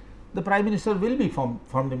 The Prime Minister will be from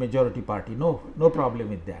the majority party, no problem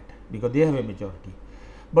with that, because they have a majority.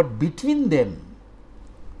 But between them,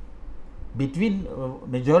 between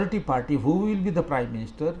majority party, who will be the Prime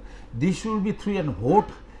Minister, this should be through a vote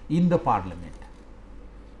in the parliament,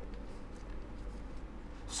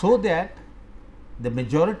 so that the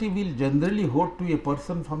majority will generally vote to a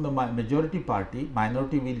person from the majority party,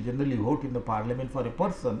 minority will generally vote in the parliament for a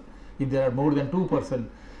person, if there are more than 2%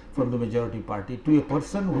 from the majority party, to a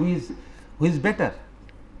person who is better,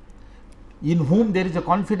 in whom there is a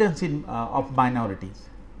confidence in of minorities.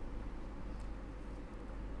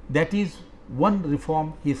 That is one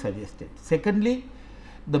reform he suggested. Secondly,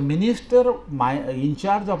 the minister in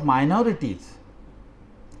charge of minorities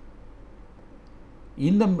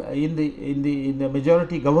in the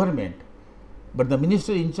majority government, but the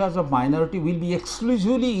minister in charge of minority will be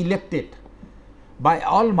exclusively elected by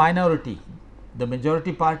all minority, the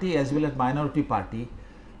majority party as well as minority party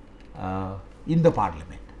in the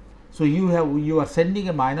parliament. So, you are sending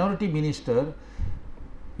a minority minister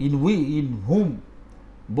in whom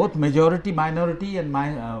both majority minority and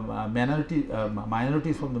minorities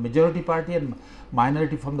from the majority party and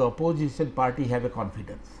minority from the opposition party have a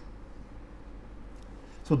confidence.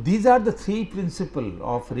 So, these are the three principles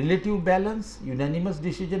of relative balance, unanimous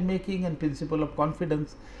decision making, and principle of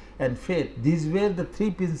confidence and faith. These were the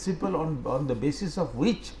three principles on the basis of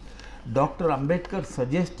which Dr. Ambedkar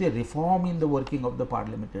suggested a reform in the working of the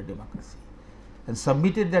parliamentary democracy and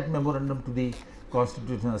submitted that memorandum to the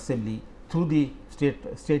Constitutional Assembly through the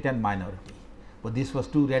state and minority. But this was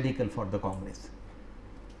too radical for the Congress.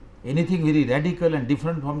 Anything very radical and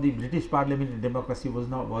different from the British parliamentary democracy was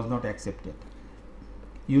not accepted.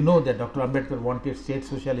 You know that Dr. Ambedkar wanted state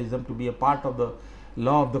socialism to be a part of the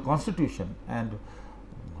law of the constitution, and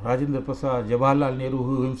Rajendra Prasad, Jawaharlal Nehru,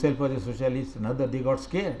 who himself was a socialist, and others, they got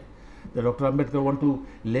scared that Dr. Ambedkar want to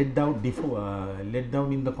let down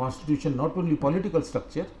in the constitution not only political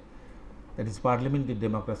structure, that is parliamentary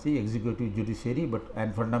democracy, executive, judiciary,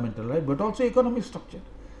 and fundamental right, but also economic structure,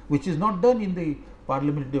 which is not done in the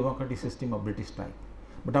parliamentary democratic system of British type.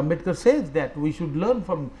 But Ambedkar says that we should learn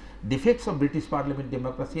from defects of British parliamentary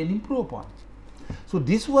democracy and improve upon it. So,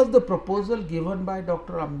 this was the proposal given by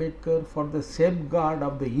Dr. Ambedkar for the safeguard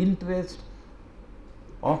of the interest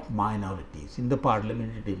of minorities in the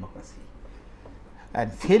parliamentary democracy,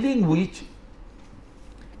 and failing which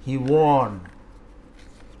he warned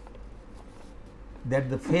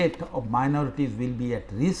that the fate of minorities will be at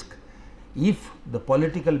risk if the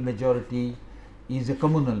political majority is a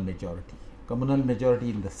communal majority. Communal majority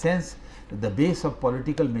in the sense that the base of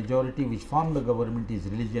political majority which form the government is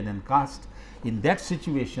religion and caste. In that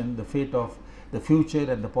situation, the fate of the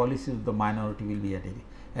future and the policies of the minority will be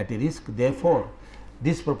at a risk. Therefore,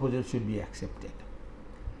 this proposal should be accepted,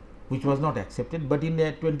 which was not accepted, but in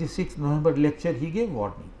a 26th November lecture he gave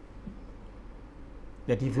warning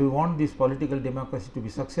that if you want this political democracy to be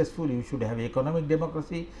successful, you should have economic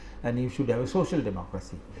democracy and you should have a social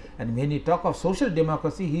democracy. And when you talk of social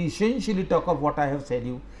democracy, he essentially talk of what I have said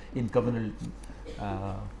you in communal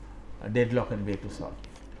deadlock and way to solve.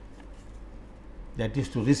 That is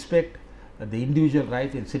to respect the individual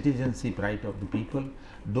right and citizenship right of the people.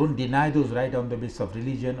 Don't deny those rights on the basis of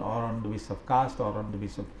religion or on the basis of caste or on the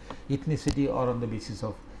basis of ethnicity or on the basis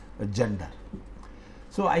of gender.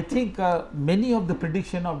 So, I think many of the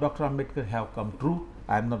predictions of Dr. Ambedkar have come true.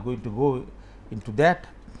 I am not going to go into that,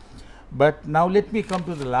 but now let me come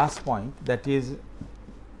to the last point, that is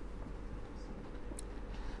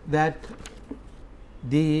that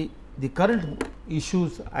the current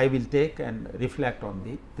issues I will take and reflect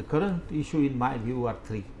on the current issue in my view are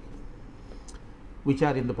three, which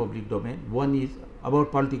are in the public domain. One is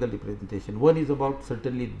about political representation, one is about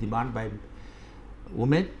certainly demand by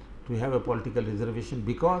women to have a political reservation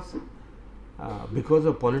because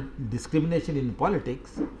of discrimination in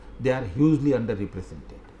politics, they are hugely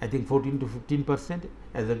underrepresented. I think 14 to 15%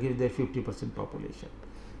 as against their 50% population.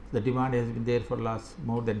 The demand has been there for last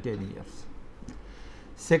more than 10 years.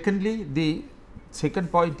 Secondly, the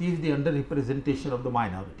second point is the underrepresentation of the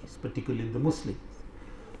minorities, particularly the Muslims.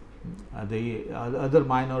 The other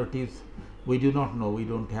minorities we do not know, we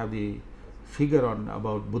do not have the figure on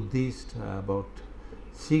about Buddhists, about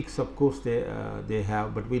Sikhs, of course they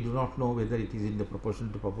have, but we do not know whether it is in the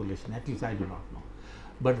proportion to population, at least I do not know.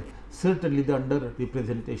 But certainly the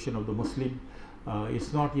underrepresentation of the Muslim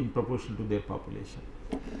is not in proportion to their population.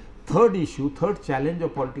 Third issue, third challenge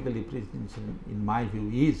of political representation in my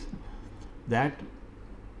view is that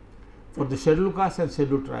for the scheduled caste and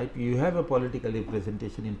scheduled tribe, you have a political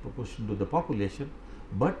representation in proportion to the population,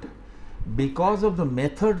 but because of the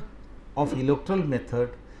method of electoral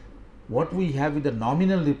method, what we have is the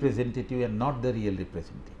nominal representative and not the real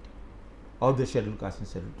representative of the scheduled caste and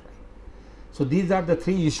scheduled tribe. So, these are the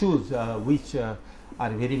three issues which are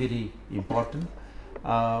very, very important,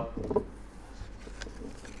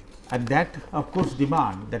 and that of course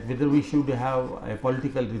demand that whether we should have a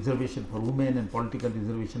political reservation for women and political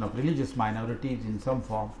reservation of religious minorities in some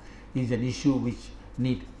form is an issue which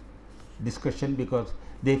need discussion because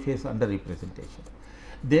they face underrepresentation.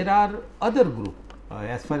 There are other groups.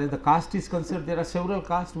 As far as the caste is concerned, there are several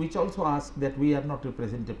castes which also ask that we are not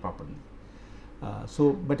represented properly.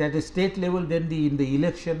 But at a state level, then in the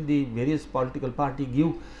election, the various political party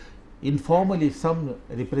give informally some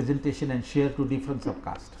representation and share to different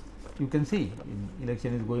subcastes. You can see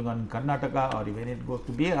election is going on in Karnataka or when it goes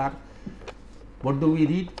to Bihar. What do we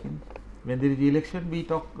read? When there is election,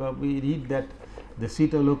 we read that the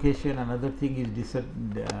seat allocation and other thing is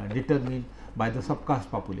determined by the subcaste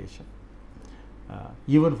population.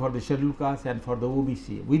 Even for the scheduled caste and for the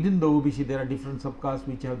OBC. Within the OBC, there are different subcastes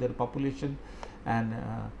which have their population, and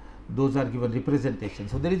those are given representation.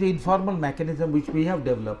 So, there is an informal mechanism which we have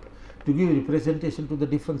developed to give representation to the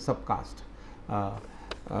different subcaste.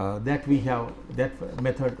 That we have, that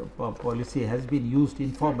method of policy has been used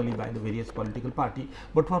informally by the various political party,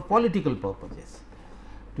 but for political purposes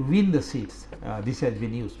to win the seats this has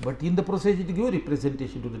been used, but in the process it gives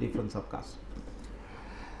representation to the different subcastes.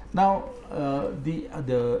 Now,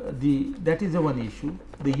 that is the one issue.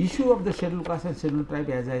 The issue of the scheduled caste and scheduled tribe,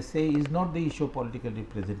 as I say, is not the issue of political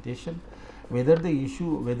representation. Whether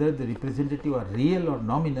the representative are real or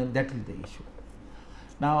nominal, that is the issue.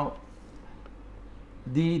 Now,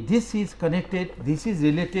 this is connected. This is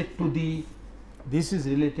related to the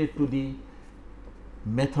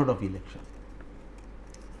method of election.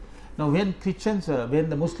 Now, when Christians, when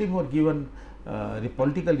the Muslims were given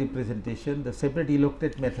political representation, the separate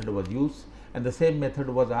electorate method was used, and the same method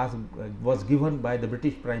was given by the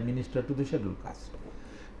British Prime Minister to the scheduled caste,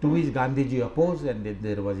 to which Gandhiji opposed, and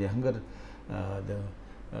there was a hunger.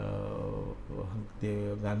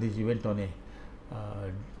 Gandhiji went on a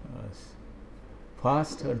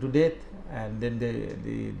fast unto death, and then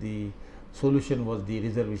the solution was the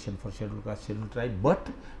reservation for scheduled caste, scheduled tribe, but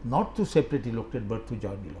not to separate electorate, but to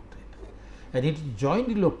joint electorate. And it is joint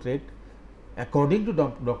electorate, according to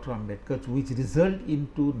Dr. Ambedkar, which result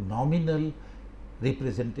into nominal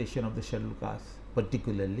representation of the scheduled caste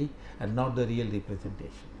particularly, and not the real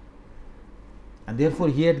representation. And therefore,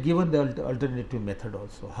 he had given the alternative method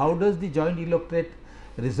also. How does the joint electorate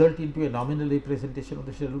result into a nominal representation of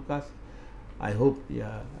the scheduled caste? I hope you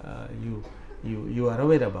are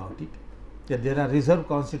aware about it, that there are reserved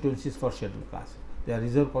constituencies for scheduled caste, there are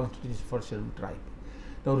reserved constituencies for scheduled tribe.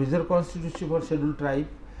 Now, reserved constituency for scheduled tribe,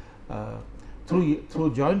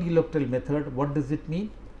 through joint electoral method, what does it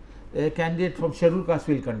mean? A candidate from scheduled caste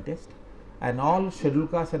will contest, and all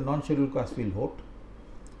scheduled caste and non-scheduled caste will vote.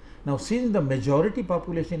 Now, since the majority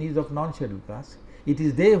population is of non-scheduled caste, it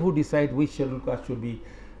is they who decide which scheduled caste should be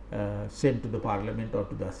sent to the parliament or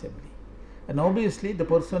to the assembly. And obviously, the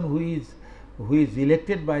person who is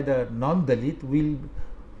elected by the non-Dalit will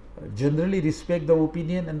generally respect the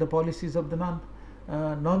opinion and the policies of the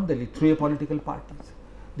non-Dalit through a political parties.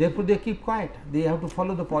 Therefore, they keep quiet. They have to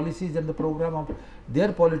follow the policies and the program of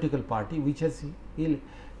their political party, which has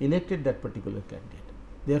elected that particular candidate.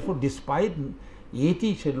 Therefore, despite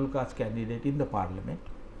 80 scheduled caste candidate in the parliament,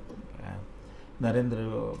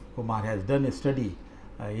 Narender Kumar has done a study,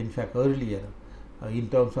 in fact earlier, in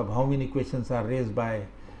terms of how many questions are raised by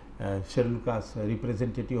scheduled caste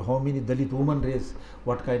representative, how many Dalit women raise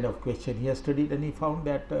what kind of question. He has studied, and he found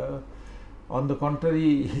that on the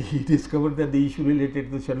contrary, he discovered that the issue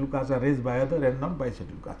related to the scheduled caste are raised by other and not by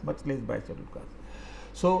scheduled caste, much less by scheduled caste.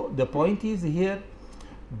 So, the point is here,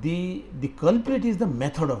 the culprit is the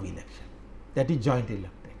method of election, that is joint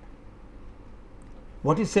electorate.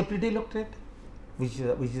 What is separate electorate? Which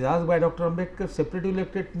is asked by Dr. Ambedkar. Separate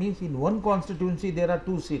electorate means in one constituency there are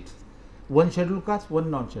two seats, one scheduled caste,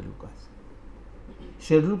 one non-scheduled caste.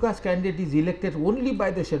 Scheduled caste candidate is elected only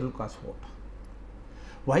by the scheduled caste vote,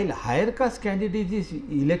 while higher caste candidate is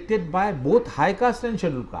elected by both high caste and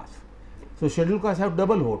scheduled caste. So, scheduled caste have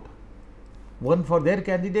double vote, one for their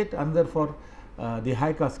candidate, another for the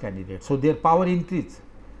high caste candidate. So, their power increase.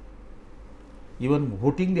 Even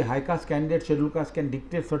voting the high caste candidate, scheduled caste can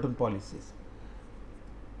dictate certain policies.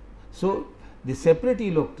 So, the separate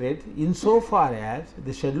electorate, insofar as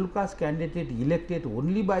the scheduled caste candidate elected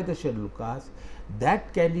only by the scheduled caste,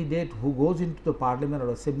 that candidate who goes into the parliament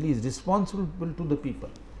or assembly is responsible to the people,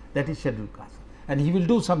 that is scheduled caste, and he will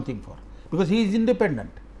do something for, because he is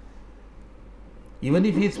independent. Even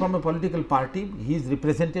if he is from a political party, he is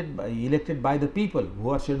represented by, elected by the people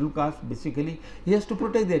who are scheduled caste. Basically, he has to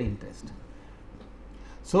protect their interest.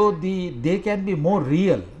 So, they can be more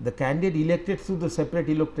real. The candidate elected through the separate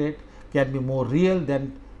electorate can be more real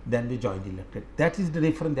than the joint electorate. That is the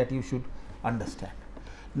difference that you should understand.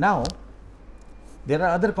 Now, there are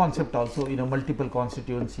other concepts also, multiple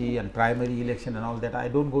constituency and primary election and all that. I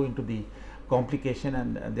don't go into the complication,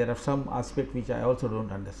 and there are some aspects which I also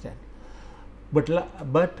don't understand.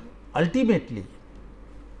 But ultimately,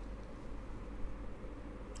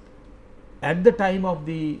 at the time of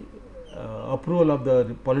the approval of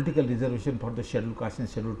the political reservation for the scheduled caste and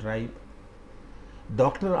scheduled tribe,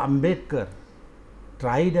 Dr. Ambedkar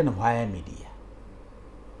tried and via media,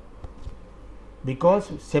 because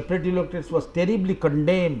separate electorates was terribly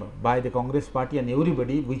condemned by the Congress party and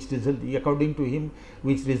everybody, which according to him,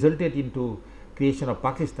 which resulted into creation of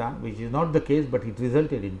Pakistan, which is not the case, but it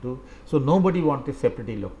resulted into. So, nobody wanted separate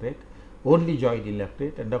electorate, only joint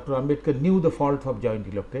electorate, and Dr. Ambedkar knew the fault of joint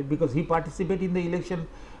electorate, because he participated in the election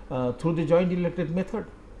through the joint electorate method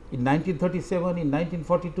in 1937, in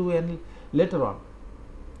 1942 and later on.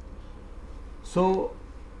 So,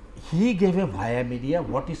 he gave a via media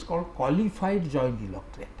what is called qualified joint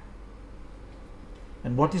electorate.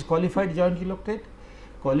 And what is qualified joint electorate?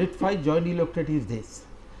 Qualified joint electorate is this,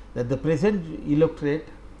 that the present electorate,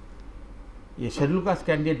 a scheduled caste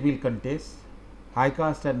candidate will contest, high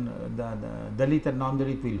caste and the Dalit and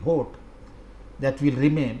non-Dalit will vote, that will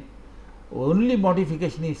remain. Only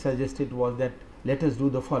modification he suggested was that let us do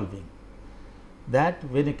the following, that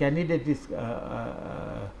when a candidate is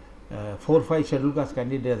 4 or 5 scheduled caste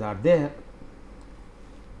candidates are there,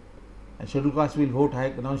 and scheduled caste will vote,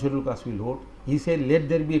 non-scheduled caste will vote. He said let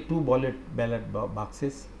there be 2 ballot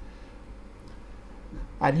boxes.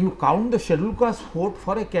 and you count the scheduled caste vote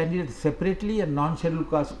for a candidate separately and non-scheduled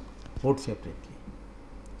caste vote separately.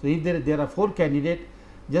 So, if there are 4 candidates,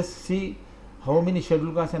 just see how many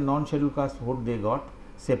scheduled caste and non-scheduled caste vote they got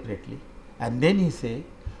separately, and then he say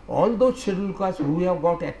all those scheduled caste who have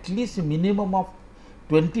got at least a minimum of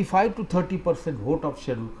 25 to 30% vote of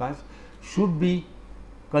scheduled caste should be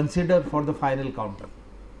considered for the final counting.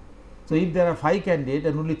 So, if there are 5 candidates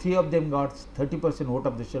and only 3 of them got 30% vote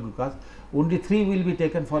of the scheduled caste, only 3 will be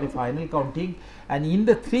taken for a final counting, and in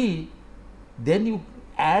the 3 then you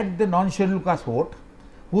add the non-scheduled caste vote,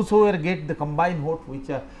 whosoever get the combined vote which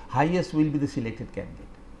are highest will be the selected candidate.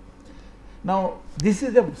 Now, this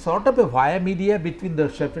is a sort of a via media between the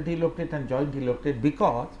separate electorate and joint electorate,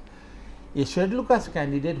 because a scheduled caste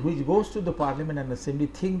candidate which goes to the parliament and assembly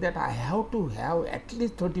think that I have to have at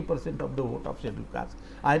least 30% of the vote of scheduled caste,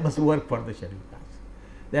 I must work for the scheduled caste.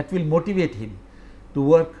 That will motivate him to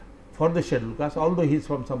work for the scheduled caste, although he is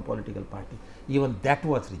from some political party. Even that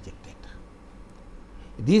was rejected.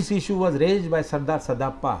 This issue was raised by Sardar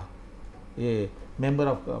Sadappa, a member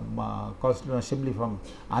of Constitutional Assembly from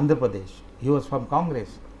Andhra Pradesh. He was from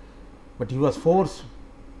Congress, but he was forced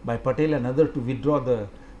by Patel and others to withdraw the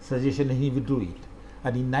suggestion, and he withdrew it.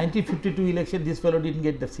 And in 1952 election, this fellow did not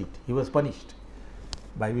get the seat. He was punished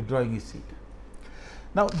by withdrawing his seat.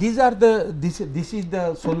 Now, these are the this is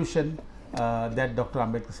the solution that Dr.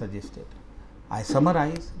 Ambedkar suggested. I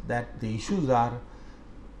summarize that the issues are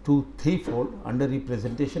threefold: under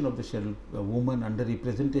representation of the scheduled women, under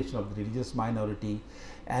representation of the religious minority,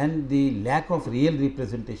 and the lack of real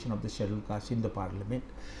representation of the scheduled caste in the parliament.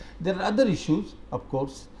 There are other issues, of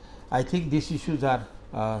course. I think these issues are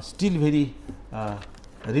still very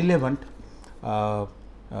relevant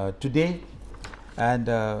today, and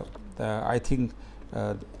I think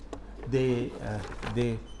they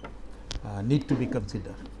need to be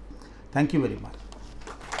considered. Thank you very much.